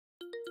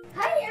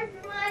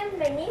everyone,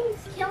 my name is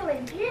Kyle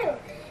and for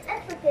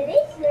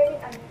today's learning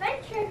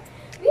adventure,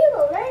 we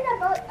will learn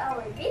about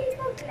our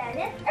beautiful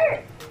planet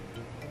Earth.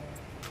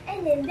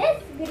 And in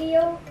this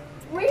video,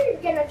 we're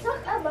gonna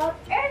talk about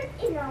Earth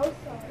in our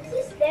solar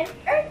system,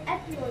 Earth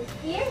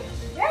atmosphere,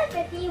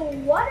 gravity,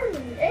 water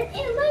movement,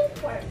 and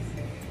landforms.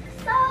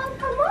 So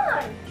come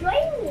on,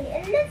 join me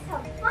and let's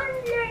have fun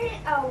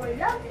learning our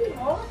lovely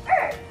home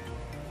Earth.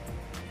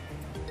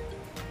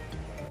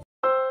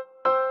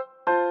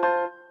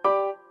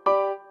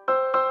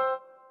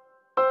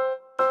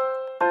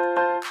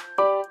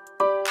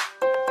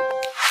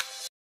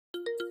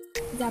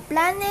 The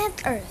planet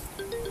Earth.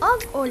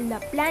 Of all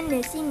the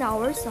planets in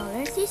our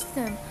solar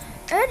system,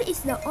 Earth is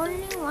the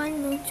only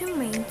one known to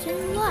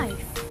maintain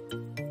life.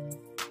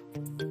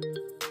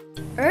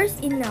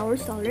 Earth in our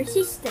solar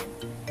system.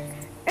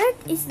 Earth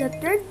is the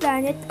third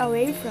planet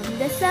away from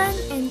the Sun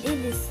and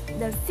it is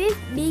the fifth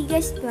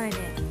biggest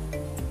planet.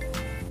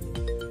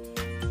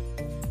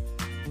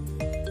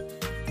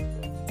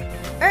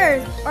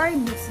 Earth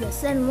orbits the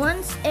Sun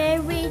once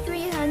every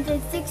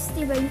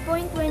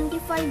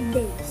 365.25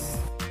 days.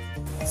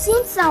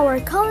 Since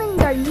our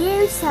calendar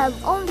years have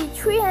only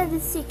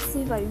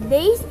 365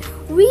 days,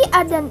 we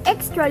add an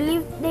extra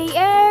leap day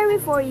every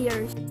 4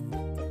 years.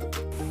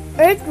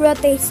 Earth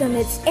rotates on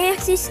its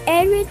axis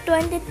every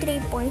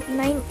 23.9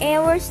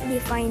 hours,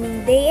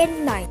 defining day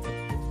and night.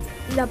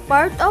 The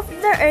part of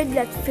the Earth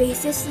that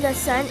faces the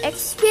Sun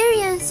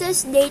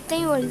experiences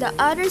daytime while the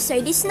other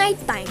side is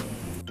nighttime.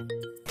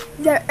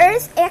 The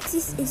Earth's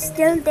axis is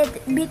tilted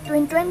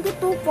between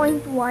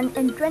 22.1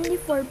 and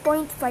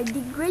 24.5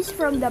 degrees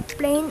from the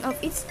plane of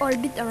its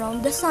orbit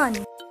around the Sun.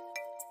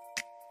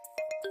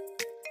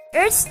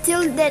 Earth's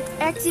tilted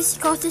axis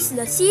causes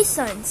the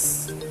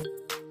seasons.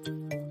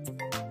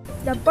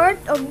 The part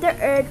of the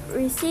Earth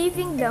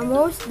receiving the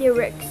most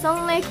direct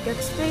sunlight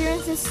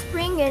experiences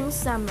spring and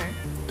summer,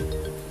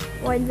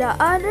 while the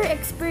other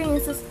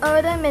experiences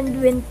autumn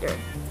and winter.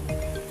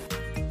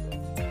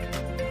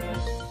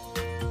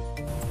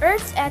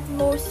 Earth's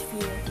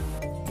atmosphere.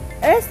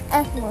 Earth's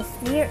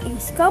atmosphere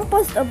is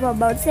composed of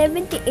about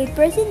 78%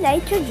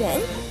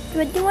 nitrogen,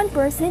 21%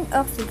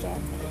 oxygen,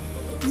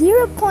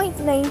 0.9%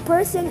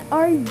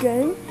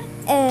 argon,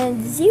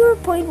 and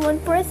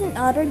 0.1%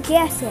 other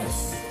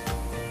gases.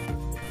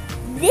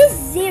 This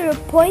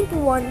 0.1%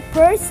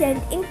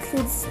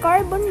 includes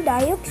carbon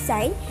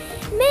dioxide,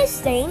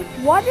 methane,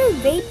 water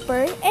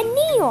vapor, and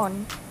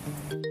neon.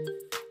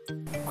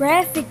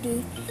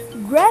 Gravity.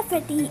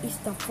 Gravity is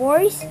the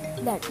force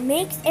that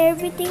makes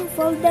everything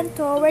fall down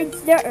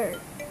towards the Earth.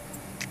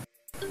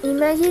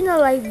 Imagine a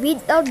life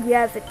without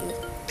gravity.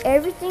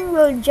 Everything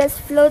will just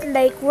float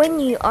like when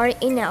you are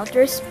in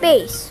outer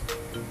space.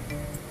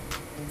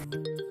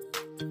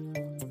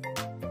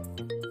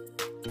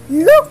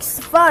 Looks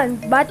fun,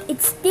 but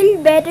it's still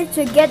better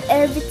to get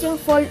everything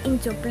fall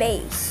into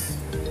place.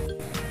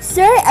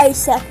 Sir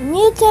Isaac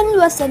Newton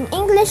was an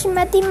English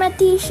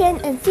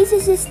mathematician and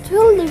physicist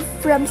who lived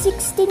from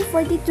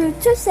 1642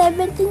 to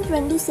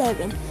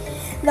 1727.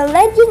 The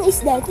legend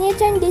is that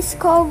Newton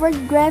discovered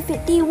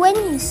gravity when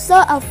he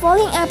saw a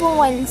falling apple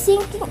while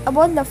thinking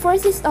about the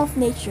forces of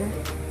nature.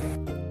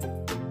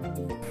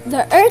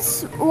 The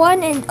Earth's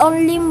one and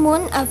only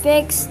moon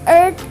affects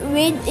Earth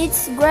with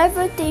its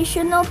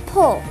gravitational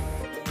pull.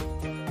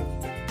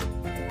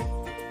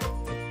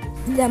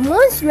 The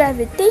moon's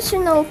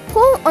gravitational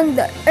pull on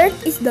the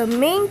Earth is the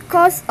main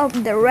cause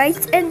of the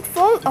rise and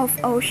fall of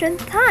ocean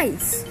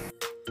tides.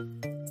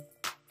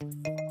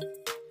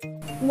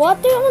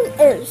 Water on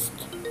Earth.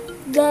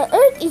 The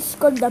Earth is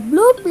called the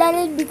blue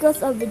planet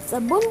because of its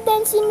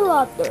abundance in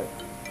water.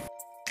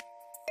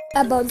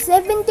 About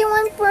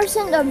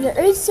 71% of the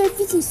Earth's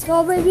surface is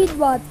covered with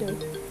water,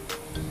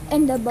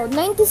 and about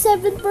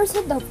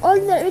 97% of all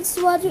the Earth's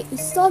water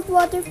is salt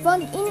water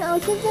found in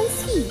oceans and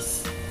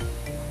seas.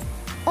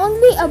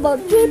 Only about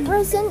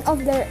 3%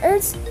 of the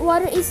Earth's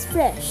water is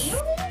fresh.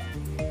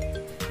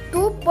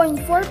 2.4%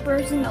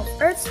 of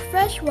Earth's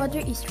fresh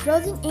water is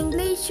frozen in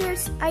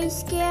glaciers,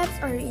 ice caps,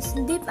 or is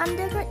deep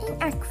underground in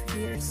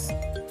aquifers.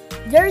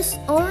 There is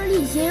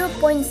only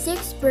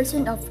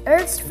 0.6% of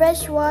Earth's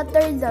fresh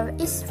water that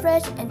is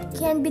fresh and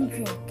can be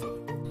drunk.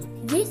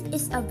 This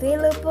is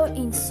available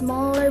in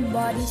smaller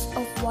bodies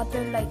of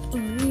water like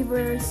in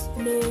rivers,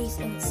 lakes,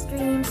 and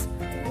streams,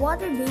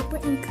 water vapor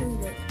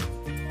included.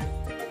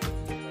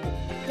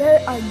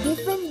 There are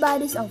different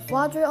bodies of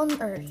water on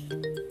Earth.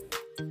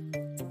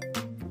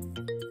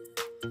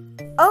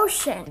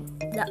 Ocean.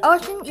 The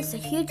ocean is a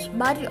huge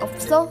body of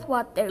salt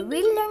water. We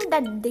learned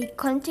that they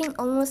contain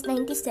almost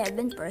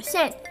 97%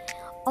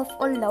 of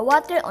all the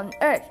water on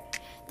Earth.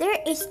 There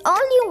is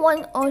only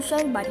one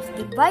ocean but it's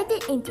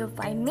divided into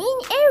 5 main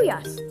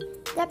areas: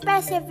 the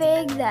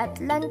Pacific, the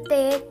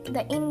Atlantic,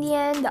 the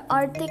Indian, the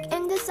Arctic,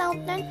 and the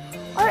Southern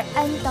or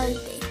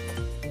Antarctic.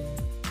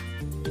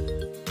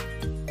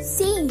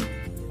 Sea.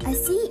 A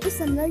sea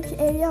is a large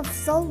area of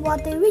salt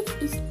water which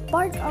is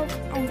part of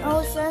an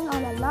ocean or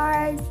a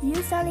large,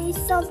 usually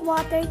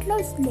saltwater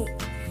closed lake.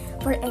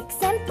 For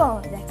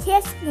example, the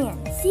Caspian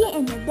Sea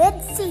and the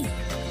Dead Sea.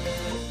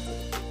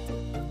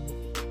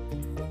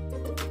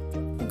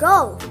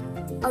 Gulf.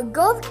 A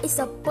gulf is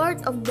a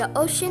part of the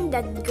ocean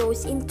that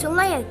goes into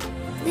land.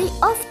 They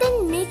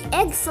often make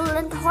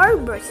excellent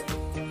harbors.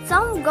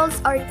 Some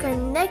gulfs are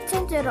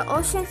connected to the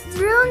ocean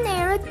through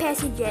narrow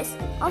passages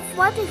of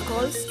what we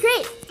call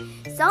straits.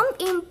 Some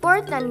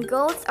important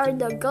gulfs are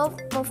the Gulf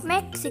of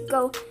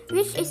Mexico,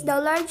 which is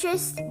the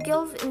largest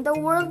gulf in the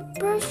world,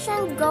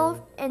 Persian Gulf,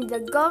 and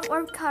the Gulf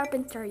of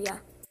Carpentaria.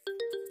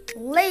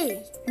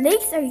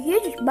 Lakes are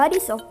huge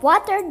bodies of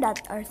water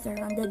that are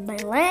surrounded by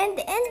land,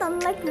 and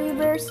unlike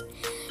rivers,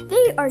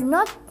 they are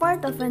not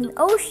part of an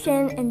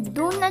ocean and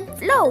do not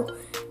flow.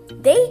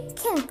 They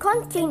can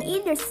contain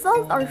either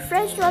salt or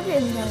fresh water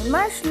and are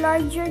much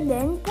larger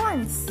than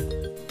ponds.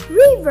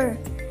 River.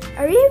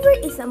 A river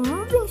is a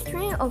moving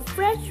stream of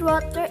fresh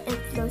water and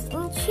flows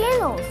in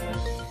channels.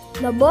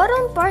 The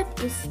bottom part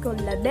is called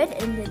the bed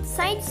and the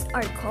sides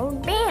are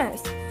called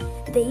banks.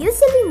 They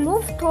usually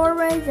move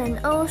towards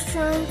an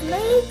ocean,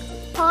 lake,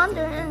 pond,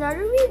 or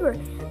another river.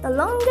 The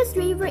longest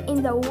river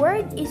in the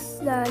world is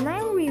the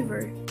Nile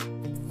River.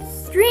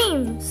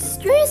 Streams.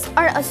 Streams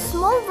are a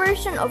small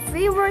version of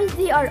rivers.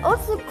 They are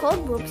also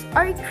called brooks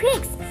or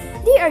creeks.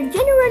 They are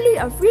generally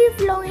a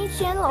free-flowing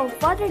channel of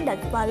water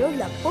that follow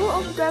the pull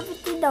of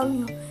gravity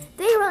downhill.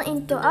 They run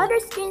into other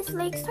streams,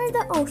 lakes, or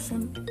the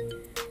ocean.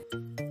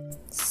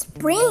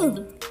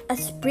 Spring. A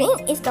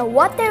spring is a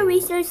water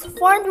resource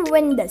formed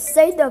when the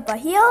side of a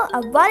hill,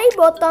 a valley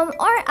bottom,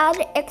 or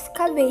other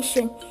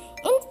excavation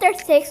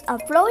intersects a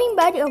flowing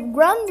body of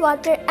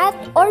groundwater at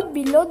or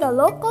below the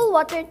local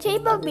water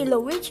table, below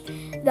which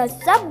the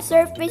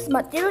subsurface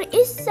material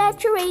is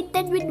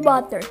saturated with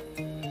water.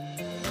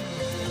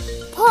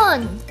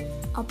 Pond.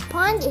 A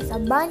pond is a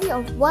body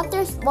of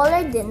water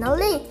smaller than a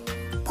lake.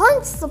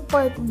 Ponds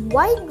support a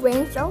wide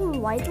range of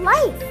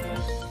wildlife.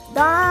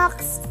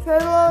 Ducks,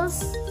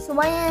 turtles,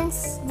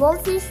 swans,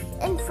 goldfish,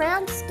 and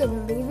frogs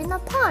can live in a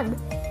pond.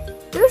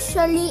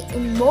 Usually,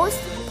 in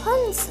most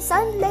ponds,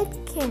 sunlight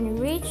can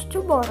reach the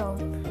bottom.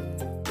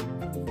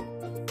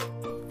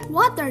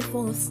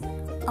 Waterfalls.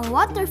 A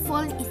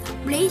waterfall is a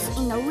place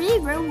in a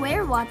river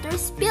where water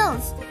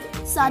spills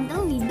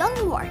suddenly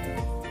downward.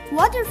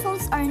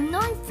 Waterfalls are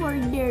known for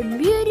their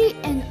beauty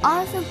and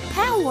also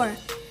power.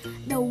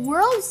 The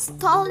world's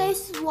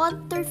tallest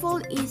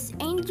waterfall is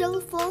Angel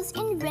Falls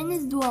in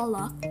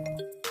Venezuela.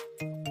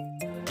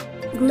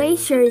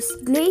 Glaciers.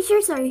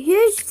 Glaciers are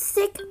huge,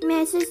 thick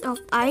masses of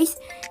ice.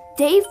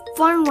 They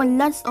form when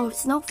lots of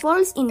snow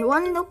falls in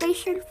one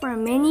location for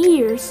many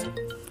years.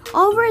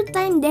 Over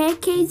time,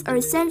 decades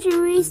or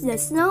centuries, the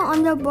snow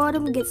on the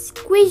bottom gets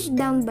squished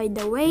down by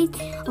the weight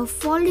of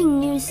falling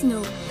new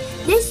snow.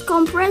 This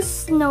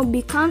compressed snow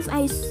becomes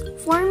ice,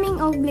 forming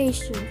a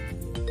glacier.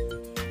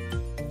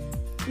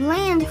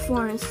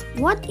 Landforms.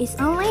 What is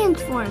a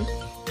landform?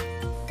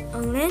 A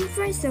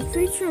landform is a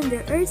feature on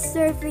the Earth's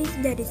surface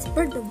that is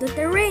part of the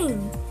terrain.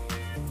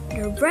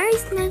 The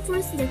various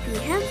landforms that we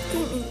have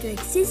came into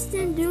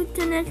existence due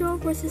to natural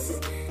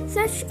processes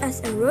such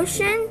as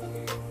erosion,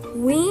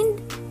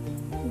 wind,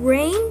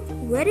 rain,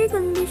 weather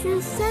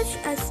conditions such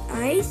as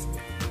ice,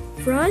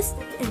 frost,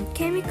 and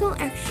chemical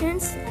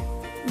actions.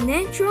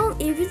 Natural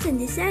events and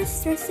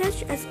disasters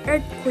such as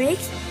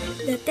earthquakes,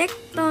 the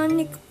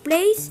tectonic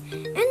plates,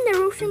 and the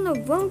eruption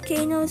of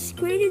volcanoes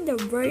created the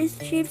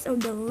various shapes of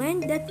the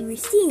land that we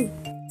see.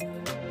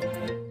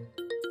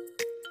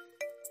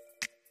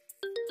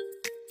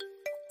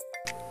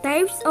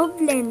 Types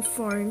of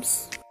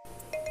landforms.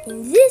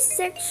 In this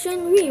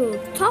section, we will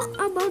talk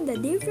about the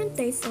different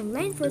types of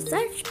landforms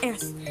such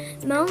as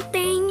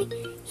mountain,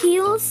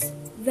 hills,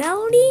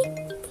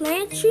 valley,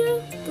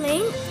 plateau,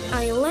 plain,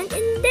 island,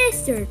 and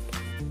desert.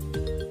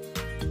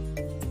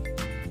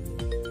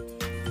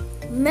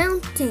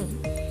 Mountain.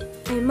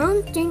 A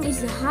mountain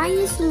is the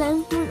highest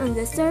landform on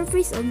the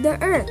surface of the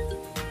earth.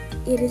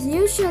 It is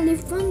usually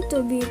found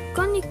to be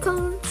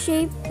conical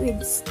shaped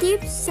with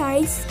steep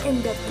sides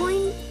and the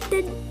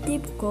pointed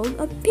tip called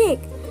a peak.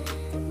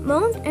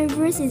 Mount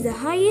Everest is the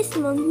highest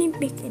mountain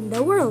peak in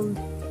the world.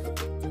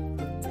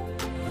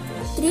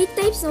 Three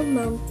types of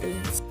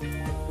mountains.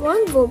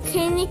 1.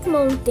 Volcanic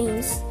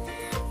mountains.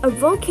 A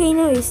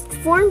volcano is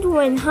formed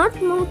when hot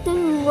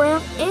molten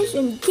rock, ash,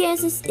 and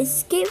gases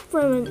escape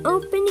from an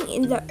opening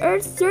in the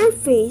Earth's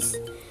surface.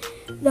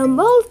 The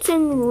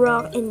molten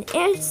rock and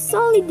ash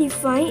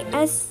solidify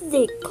as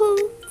they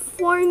cool,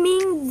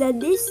 forming the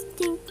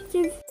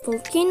distinctive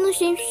volcano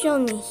shape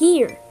shown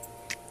here.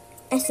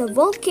 As a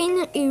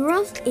volcano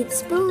erupts, it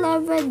spills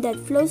lava that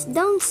flows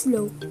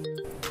downslope.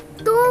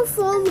 2.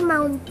 Fold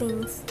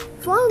mountains.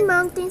 Fold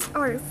mountains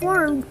are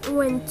formed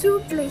when two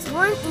plates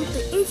run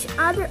into each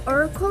other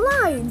or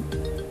collide.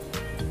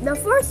 The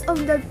force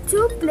of the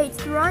two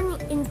plates running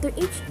into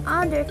each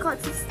other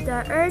causes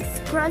the Earth's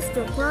crust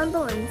to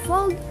crumble and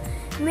fold.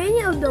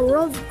 Many of the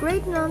world's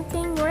great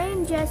mountain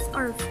ranges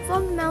are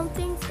fold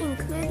mountains,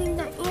 including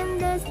the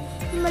Andes,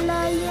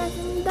 Himalayas,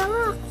 and the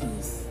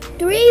Rockies.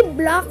 3.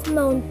 Block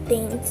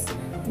mountains.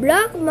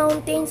 Block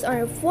mountains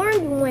are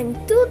formed when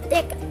two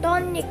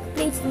tectonic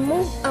plates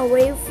move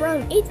away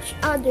from each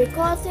other,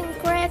 causing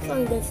cracks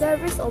on the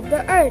surface of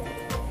the Earth.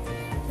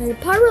 When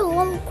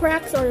parallel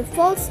cracks or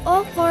faults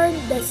occur,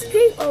 the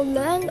strip of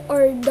land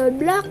or the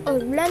block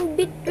of land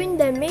between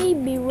them may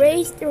be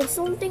raised,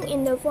 resulting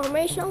in the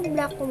formation of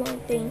block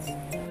mountains.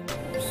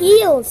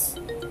 Hills.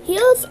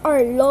 Hills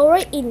are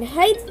lower in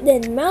height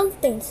than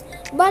mountains,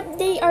 but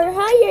they are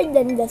higher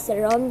than the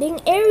surrounding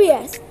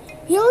areas.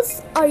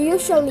 Hills are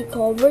usually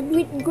covered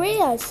with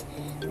grass.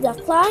 The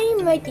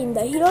climate in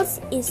the hills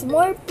is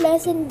more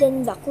pleasant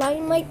than the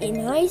climate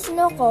in high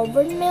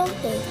snow-covered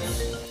mountains.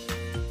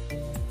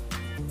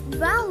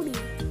 Valley.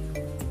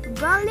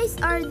 Valleys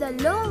are the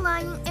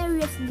low-lying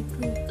areas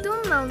between two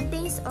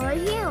mountains or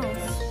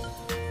hills.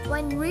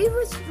 When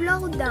rivers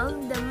flow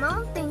down the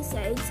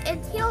mountainsides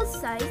and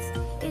hillsides,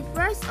 it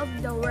dries up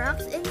the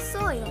rocks and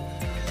soil.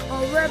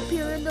 Over a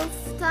period of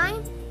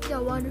time,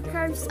 the water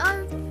carves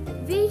out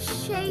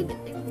V-shaped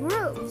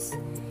grooves.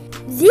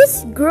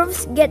 These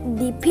grooves get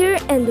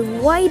deeper and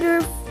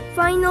wider,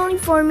 finally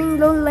forming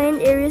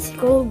lowland areas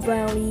called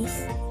valleys.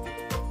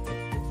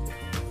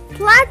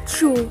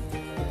 Plateau.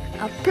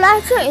 A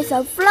plateau is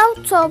a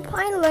flat-top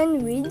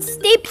highland with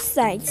steep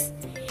sides.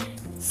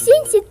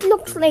 Since it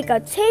looks like a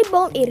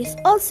table, it is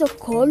also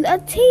called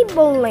a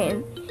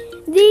tableland.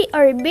 They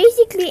are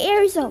basically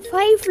areas of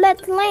high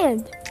flat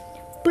land.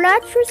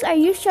 Plateaus are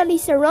usually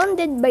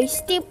surrounded by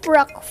steep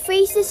rock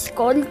faces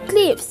called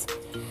cliffs.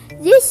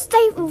 This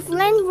type of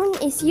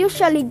landform is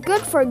usually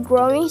good for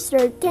growing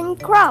certain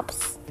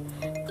crops.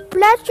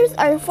 Plateaus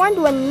are formed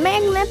when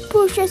magma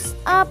pushes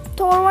up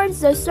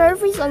towards the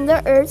surface on the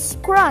Earth's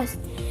crust.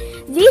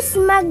 This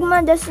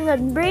magma does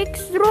not break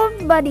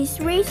through but it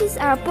raises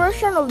a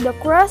portion of the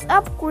crust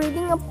up,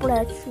 creating a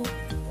plateau.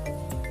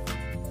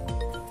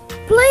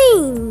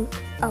 Plain.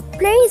 A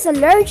plain is a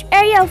large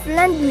area of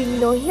land with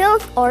no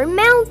hills or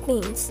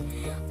mountains.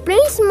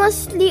 Plains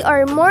mostly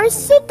are more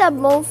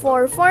suitable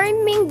for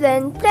farming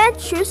than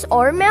plateaus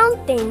or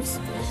mountains.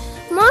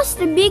 Most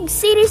big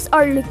cities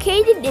are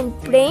located in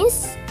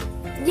plains.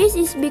 This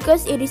is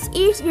because it is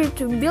easier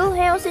to build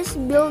houses,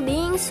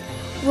 buildings,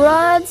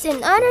 roads,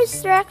 and other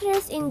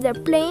structures in the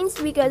plains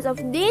because of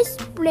these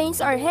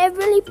plains are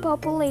heavily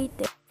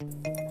populated.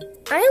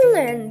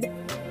 Island.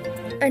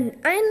 An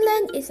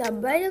island is a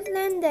body of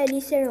land that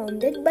is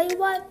surrounded by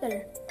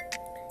water.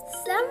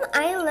 Some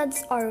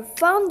islands are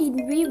found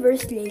in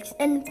rivers, lakes,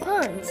 and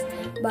ponds,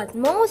 but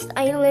most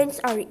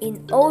islands are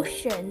in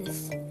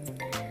oceans.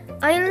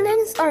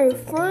 Islands are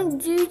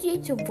formed due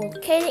to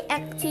volcanic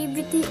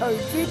activity or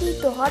due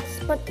to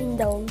hotspots in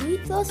the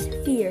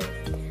lithosphere.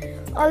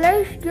 A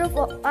large group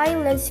of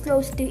islands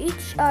close to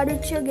each other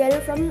together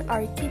from an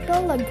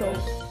archipelago.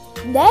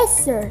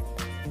 Desert.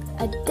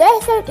 A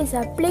desert is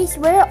a place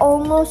where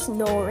almost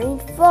no rain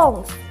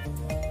falls.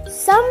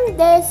 Some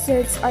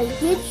deserts are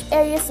huge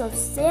areas of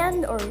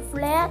sand or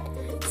flat,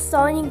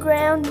 stony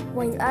ground,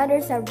 while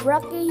others have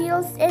rocky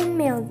hills and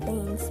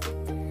mountains.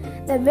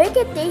 The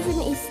vegetation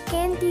is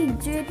scanty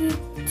due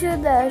to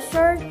the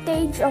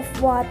shortage of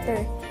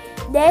water.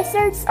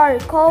 Deserts are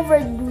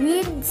covered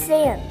with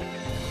sand.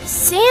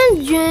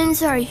 Sand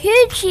dunes are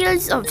huge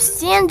hills of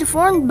sand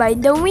formed by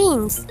the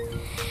winds.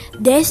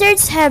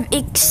 Deserts have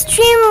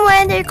extreme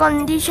weather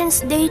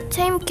conditions.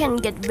 Daytime can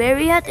get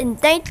very hot and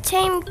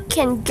nighttime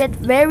can get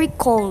very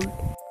cold.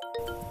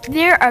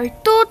 There are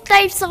two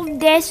types of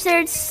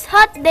deserts,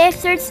 hot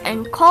deserts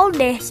and cold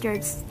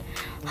deserts.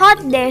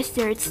 Hot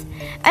deserts.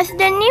 As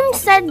the name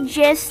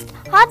suggests,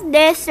 hot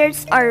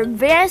deserts are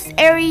vast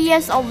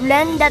areas of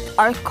land that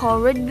are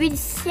covered with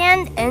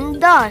sand and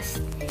dust.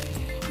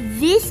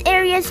 These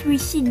areas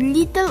receive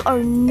little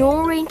or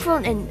no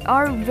rainfall and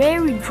are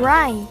very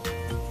dry.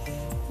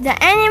 The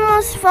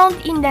animals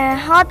found in the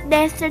hot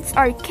deserts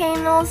are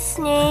camels,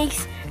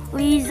 snakes,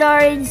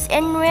 lizards,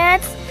 and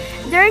rats.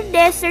 Their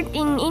desert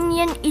in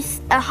India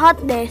is a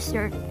hot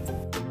desert.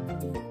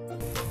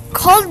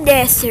 Cold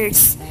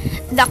deserts.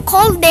 The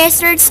cold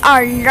deserts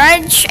are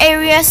large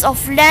areas of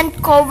land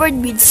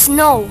covered with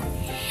snow.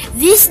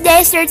 These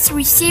deserts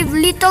receive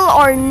little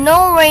or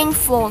no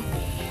rainfall.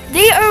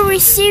 They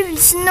receive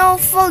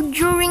snowfall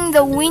during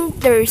the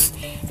winters.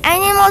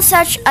 Animals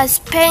such as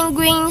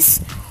penguins,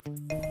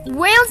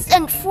 whales,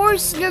 and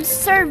forest seals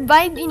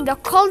survive in the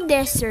cold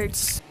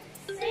deserts.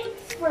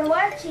 Thanks for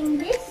watching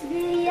this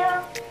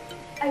video.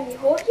 I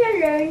hope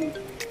you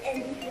learned,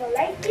 and if you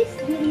like this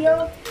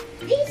video,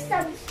 please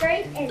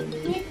subscribe and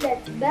hit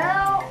that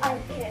bell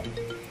icon.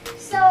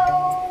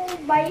 So,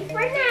 bye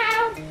for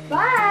now.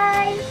 Bye!